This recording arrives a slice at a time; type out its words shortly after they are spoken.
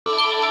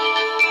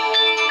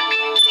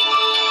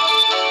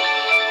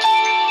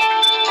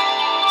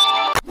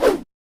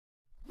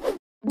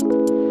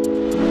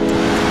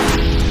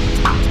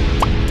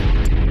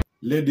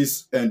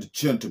Ladies and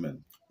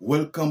gentlemen,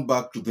 welcome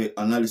back to the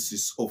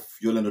analysis of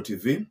YOLENO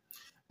TV.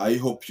 I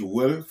hope you're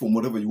well from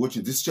wherever you're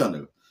watching this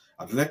channel.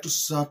 I'd like to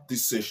start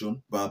this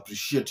session by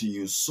appreciating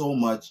you so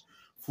much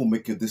for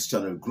making this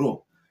channel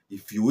grow.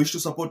 If you wish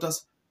to support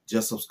us,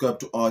 just subscribe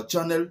to our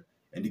channel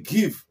and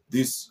give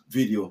this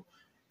video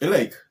a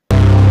like.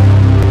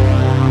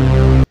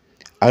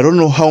 I don't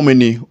know how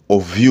many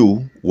of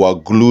you were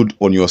glued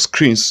on your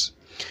screens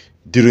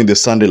during the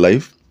Sunday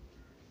Live,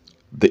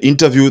 the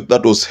interview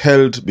that was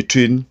held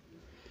between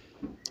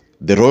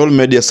the Royal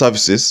Media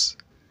Services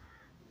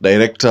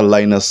Director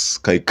Linus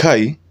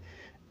Kaikai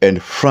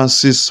and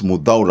Francis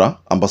Muthaura,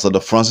 Ambassador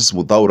Francis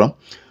Muthaura,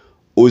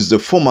 who is the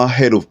former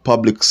head of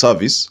public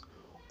service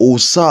who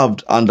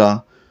served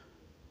under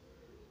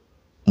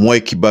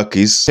Mwai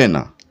Kibaki's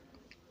tenure.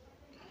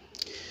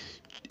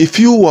 If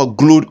you were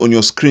glued on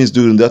your screens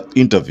during that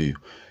interview,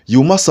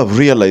 you must have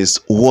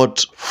realized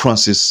what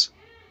Francis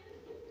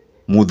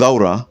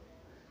Muthaura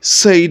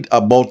said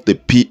about the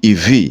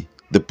PEV,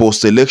 the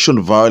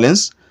post-election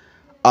violence,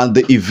 and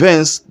the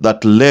events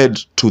that led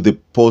to the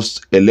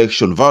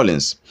post-election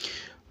violence.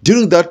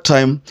 During that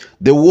time,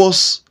 there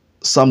was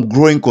some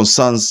growing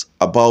concerns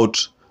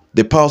about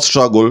the power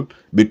struggle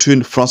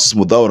between Francis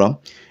Muthaura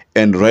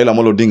and Raila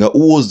Odinga,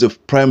 who was the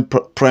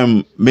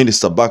prime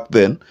minister back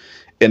then.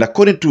 And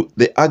according to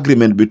the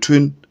agreement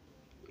between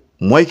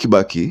Mwai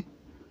Kibaki,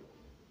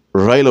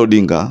 Raila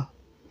Odinga,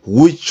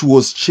 which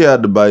was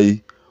chaired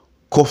by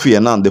Kofi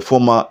Annan, the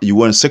former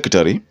UN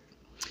secretary,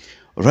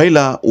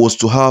 Raila was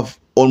to have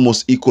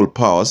almost equal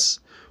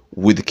powers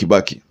with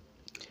Kibaki.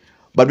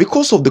 But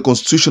because of the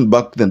constitution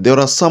back then, there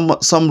are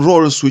some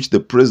roles which the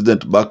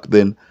president back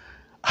then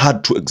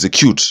had to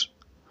execute.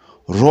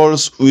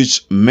 Roles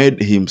which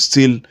made him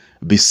still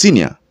be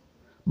senior.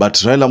 But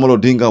Raila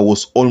Odinga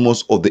was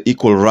almost of the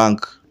equal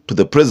rank to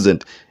the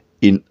president.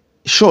 In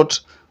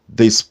short,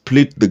 they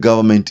split the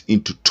government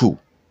into two,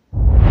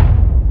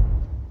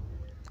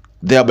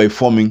 thereby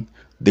forming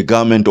the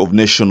government of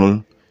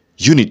national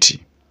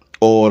unity,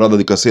 or rather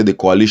you can say the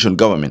coalition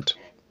government.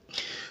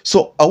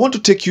 So I want to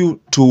take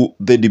you to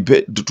the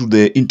debate, to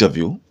the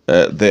interview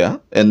there,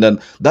 and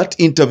then that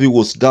interview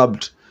was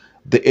dubbed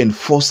the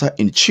Enforcer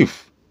in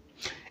Chief.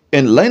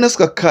 And Linus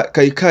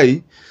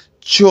Kaikai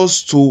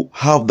chose to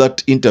have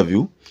that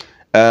interview,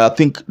 I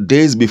think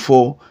days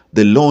before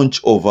the launch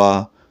of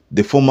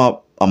the former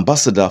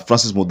ambassador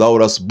Francis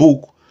Muthaura's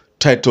book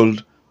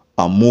titled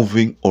A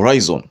Moving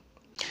Horizon.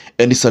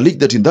 And it's alleged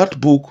that in that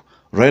book,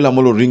 Raila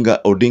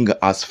Odinga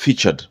has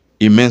featured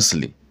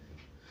immensely.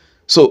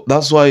 So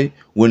that's why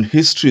when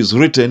history is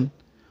written,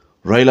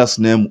 Raila's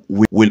name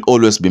will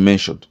always be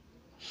mentioned.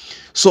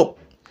 So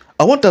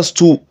I want us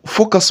to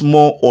focus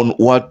more on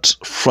what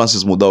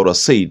Francis Muthaura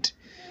said.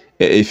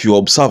 If you're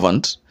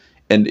observant,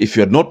 and if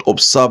you had not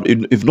observed,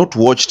 if not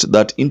watched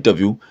that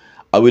interview,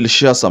 I will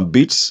share some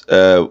bits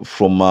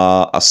from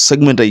a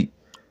segment I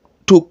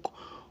took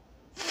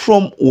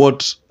from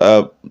what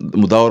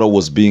Muthaura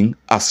was being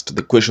asked,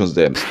 the questions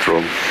then.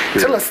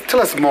 Tell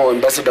us more,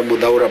 Ambassador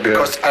Muthaura,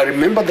 because I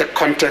remember the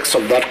context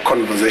of that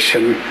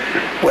conversation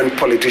when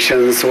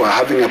politicians were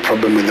having a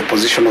problem with the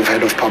position of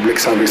head of public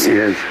service.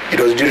 Yes.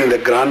 It was during the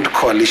Grand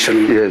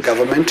Coalition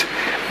government,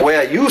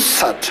 where you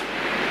sat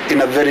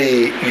in a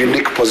very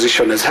unique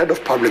position as head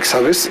of public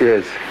service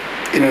in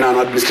an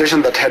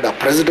administration that had a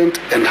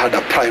president and had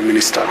a prime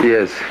minister.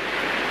 Yes.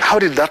 How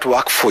did that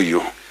work for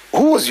you?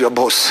 Who was your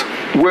boss?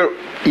 Well,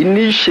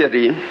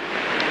 initially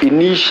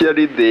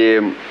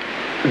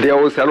there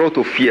was a lot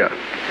of fear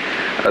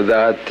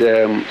that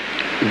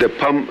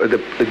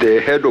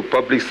the head of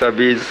public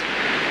service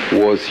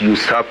was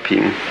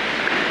usurping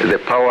the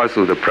powers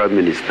of the prime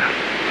minister.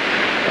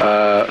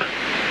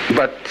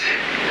 But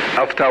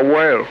after a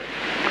while,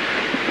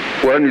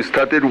 when we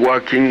started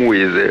working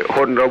with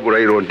Honorable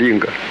Raila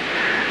Odinga,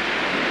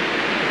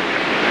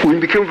 we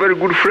became very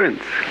good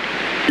friends.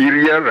 He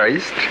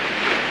realized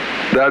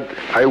that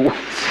I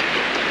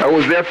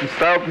was there to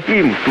serve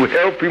him, to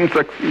help him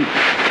succeed,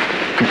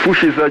 to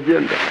push his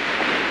agenda.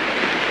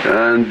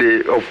 And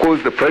of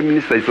course, the Prime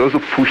Minister is also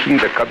pushing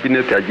the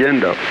cabinet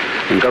agenda,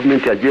 the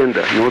government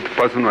agenda, not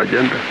personal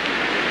agenda.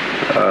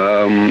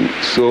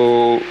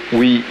 So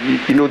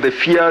the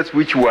fears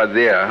which were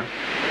there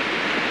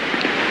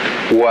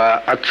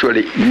were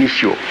actually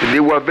initial. They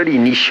were very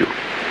initial.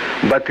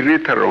 But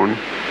later on,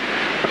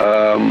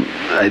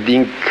 I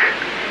think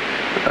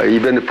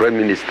even the Prime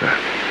Minister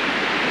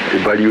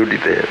valued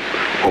the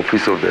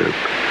office of the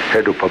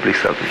head of public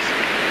service.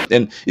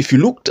 And if you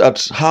looked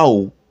at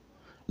how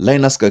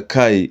Linus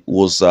Kaikai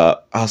was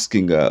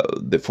asking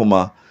the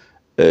former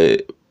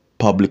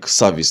public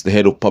service, the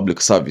head of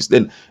public service,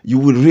 then you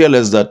will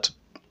realize that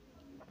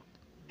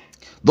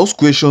those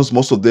questions,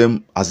 most of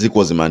them,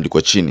 hazikuwa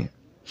zimeandikwa chini.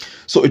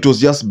 So it was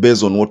just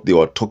based on what they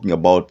were talking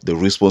about, the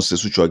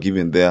responses which were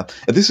given there.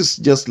 And this is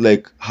just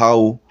like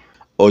how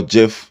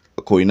Jeff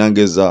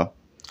Koinange's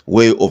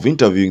way of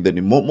interviewing.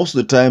 Then most of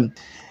the time,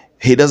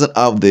 he doesn't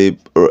have the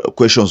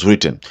questions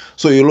written.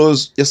 So you'll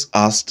always just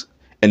ask,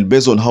 and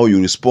based on how you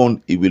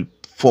respond, he will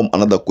form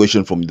another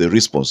question from the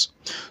response.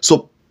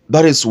 So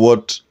that is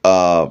what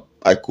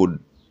I could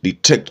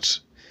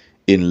detect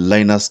in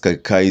Linus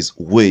Kaikai's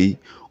way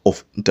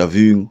of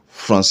interviewing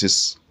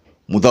Francis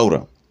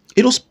Muthaura.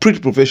 It was pretty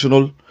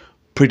professional,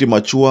 pretty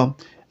mature,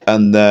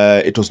 and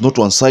it was not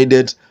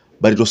one-sided,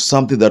 but it was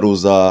something that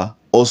was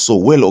also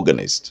well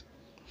organized.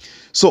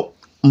 So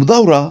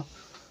Muthaura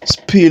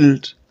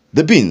spilled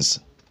the beans,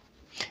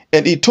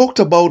 and he talked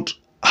about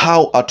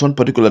how at one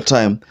particular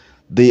time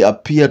there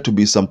appeared to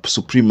be some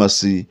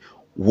supremacy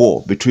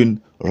war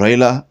between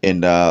RAILA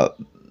and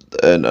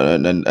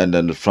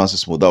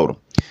Francis Muthaura.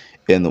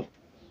 And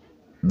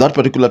that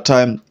particular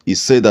time, he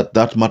said that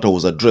that matter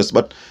was addressed.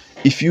 But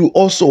if you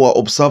also were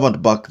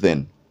observant back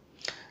then,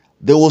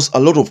 there was a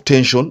lot of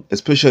tension,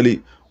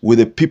 especially with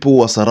the people who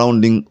were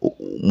surrounding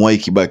Mwai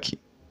Kibaki.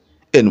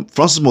 And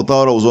Francis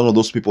Muthaura was one of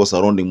those people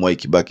surrounding Mwai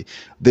Kibaki.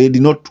 They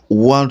did not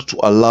want to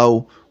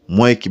allow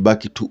Mwai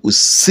Kibaki to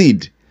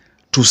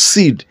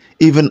cede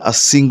even a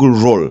single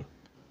role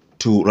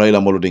to Raila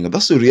Amolo Odinga.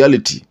 That's the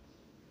reality.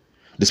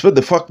 Despite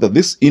the fact that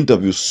this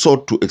interview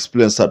sought to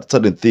explain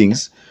certain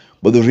things,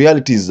 but the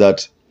reality is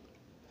that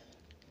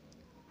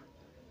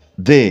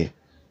the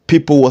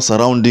people who were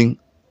surrounding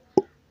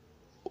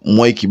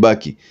Mwai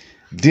Kibaki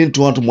didn't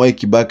want Mwai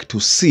Kibaki to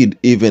cede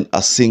even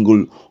a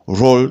single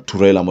role to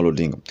Raila Amolo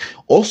Odinga.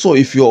 Also,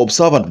 if you're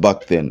observant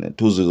back then,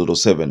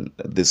 2007,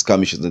 the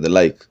skirmishes and the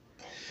like,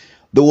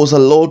 there was a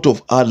lot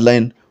of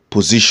hardline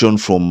position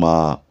from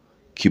Mwai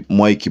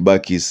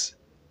Kibaki's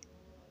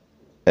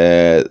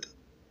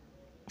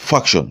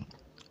faction.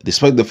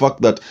 Despite the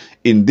fact that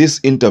in this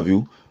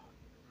interview,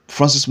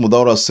 Francis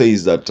Muthaura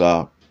says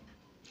that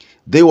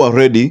they were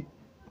ready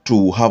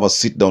to have a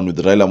sit down with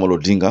Raila Amolo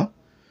Odinga,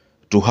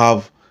 to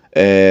have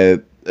a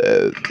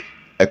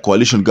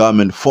coalition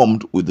government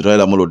formed with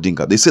Raila Amolo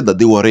Odinga. They said that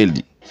they were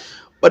ready.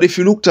 But if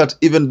you looked at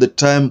even the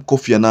time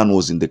Kofi Annan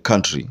was in the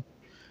country,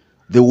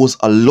 there was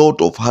a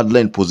lot of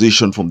hardline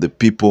position from the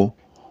people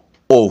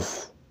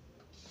of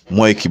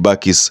Mwai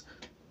Kibaki's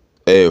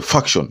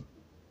faction.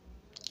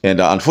 And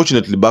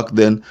unfortunately, back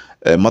then,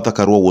 Martha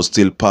Karua was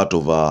still part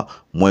of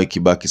Mwai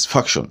Kibaki's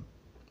faction.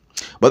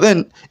 But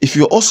then, if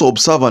you're also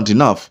observant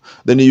enough,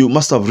 then you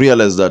must have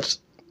realized that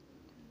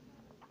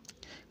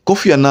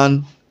Kofi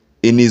Annan,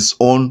 in his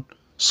own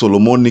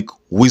Solomonic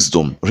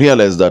wisdom,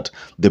 realized that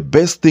the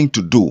best thing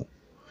to do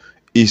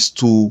is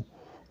to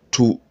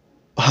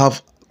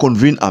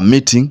convene a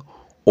meeting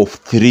of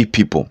 3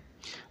 people,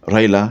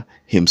 Raila,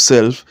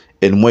 himself,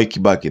 and Mwai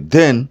Kibaki.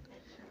 Then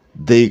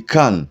they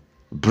can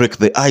break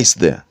the ice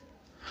there.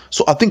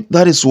 So I think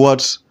that is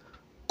what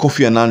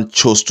Kofi Annan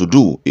chose to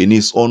do in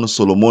his own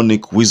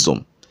Solomonic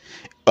wisdom.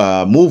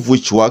 A move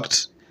which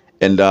worked,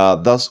 and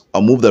that's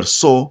a move that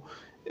saw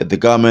the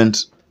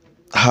government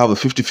have a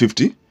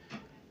 50-50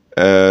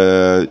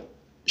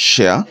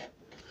 share,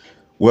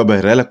 whereby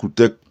Raila could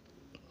take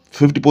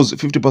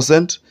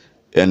 50%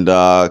 and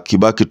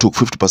Kibaki took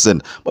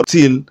 50%. But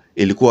still,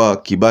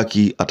 ilikuwa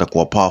Kibaki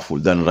atakuwa powerful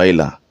than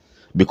Raila.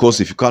 Because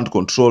if you can't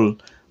control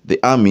the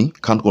army,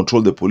 can't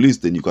control the police,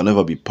 then you can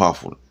never be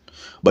powerful.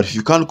 But if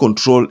you can't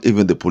control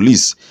even the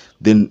police,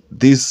 then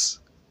this,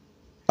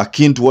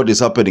 akin to what is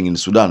happening in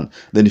Sudan,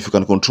 then if you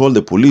can control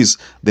the police,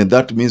 then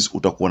that means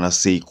utakuwa na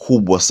say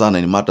kubwa sana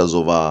in matters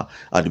of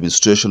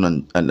administration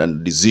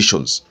and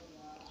decisions.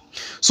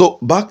 So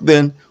back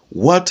then,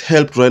 what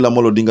helped Raila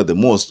Amolo Odinga the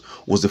most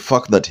was the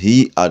fact that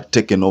he had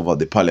taken over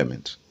the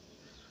parliament.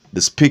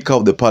 The Speaker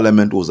of the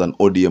Parliament was an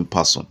ODM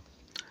person,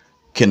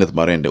 Kenneth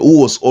Marende, who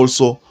was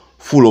also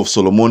full of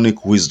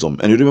Solomonic wisdom.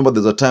 And you remember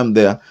there's a time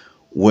there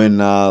when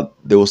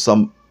there was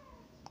some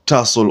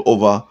tussle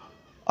over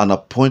an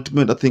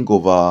appointment, I think,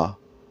 of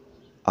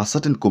a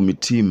certain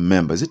committee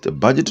member. Is it a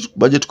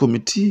budget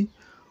committee?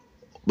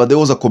 But there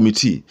was a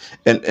committee.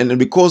 And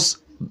because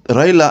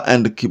Raila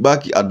and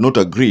Kibaki had not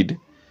agreed,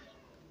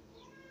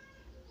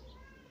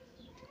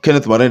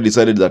 Kenneth Marende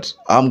decided that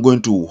I'm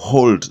going to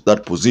hold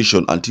that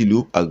position until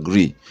you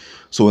agree.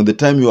 So when the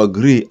time you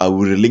agree, I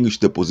will relinquish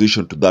the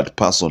position to that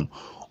person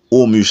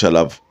whom you shall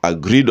have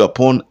agreed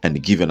upon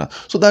and given her.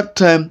 So that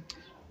time,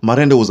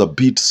 Marende was a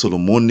bit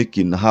Solomonic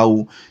in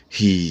how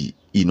he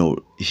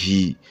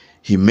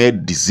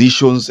made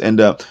decisions,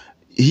 and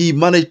he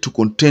managed to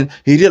contain.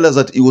 He realized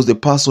that he was the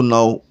person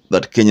now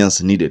that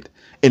Kenyans needed.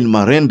 And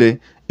Marende,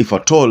 if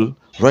at all,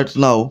 right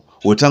now,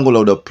 Wetangula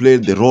would have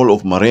played the role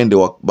of Marende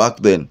back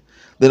then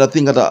I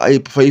think that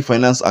a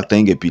finance actor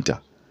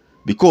ingepita,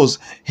 because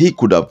he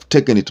could have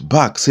taken it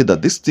back, said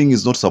that this thing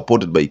is not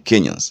supported by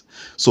Kenyans,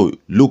 so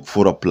look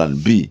for a plan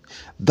B.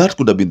 That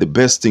could have been the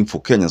best thing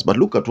for Kenyans. But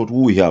look at what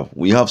we have.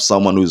 We have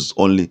someone who is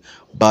only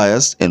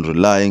biased and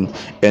relying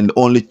and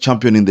only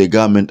championing the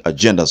government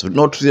agenda, so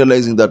not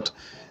realizing that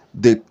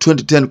the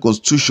 2010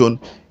 constitution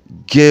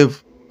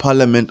gave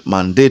parliament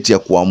mandate ya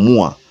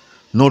kuamua,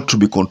 not to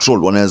be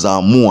controlled. Wanaweza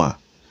amua,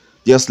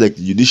 just like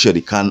the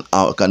judiciary can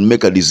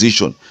make a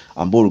decision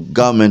about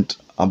government,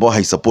 about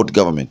high support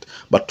government.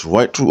 But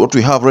what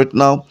we have right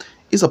now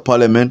is a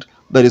parliament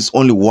that is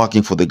only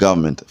working for the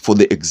government, for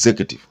the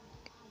executive.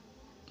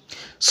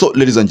 So,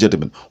 ladies and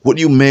gentlemen, what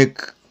do you make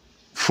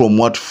from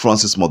what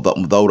Francis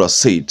Muthaura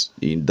said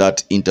in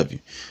that interview?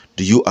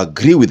 Do you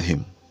agree with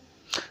him?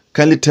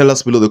 Kindly tell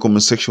us below the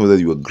comment section whether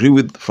you agree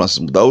with Francis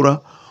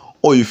Muthaura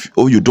or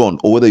you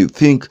don't, or whether you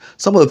think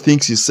some of the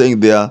things he's saying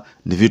there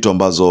ni vitu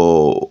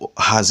ambazo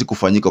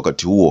hazikufanyika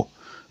wakati huo.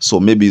 So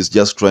maybe he's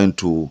just trying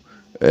to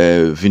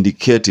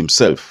vindicate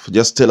himself.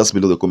 Just tell us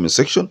below the comment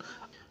section.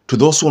 To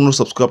those who are not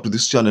subscribed to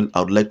this channel,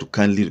 I would like to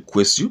kindly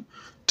request you,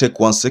 take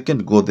 1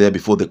 second, go there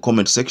before the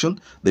comment section.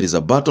 There is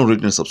a button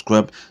written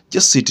subscribe.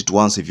 Just hit it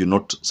once if you're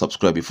not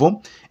subscribed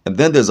before. And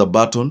then there's a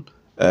button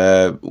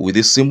with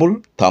this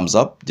symbol, thumbs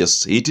up.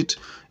 Just hit it.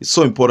 It's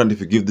so important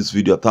if you give this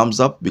video a thumbs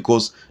up,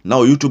 because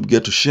now YouTube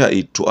get to share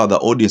it to other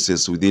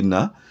audiences within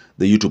the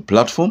YouTube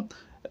platform.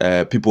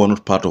 People who are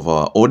not part of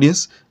our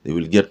audience, they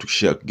will get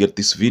to get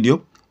this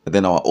video, and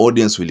then our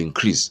audience will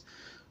increase.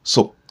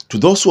 So to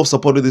those who have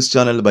supported this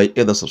channel by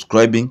either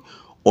subscribing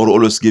or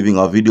always giving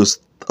our videos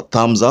a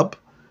thumbs up,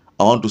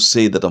 I want to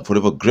say that I'm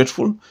forever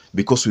grateful,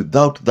 because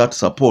without that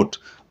support,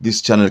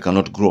 this channel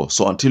cannot grow.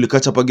 So until we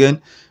catch up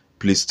again,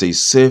 please stay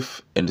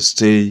safe and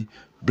stay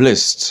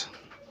blessed.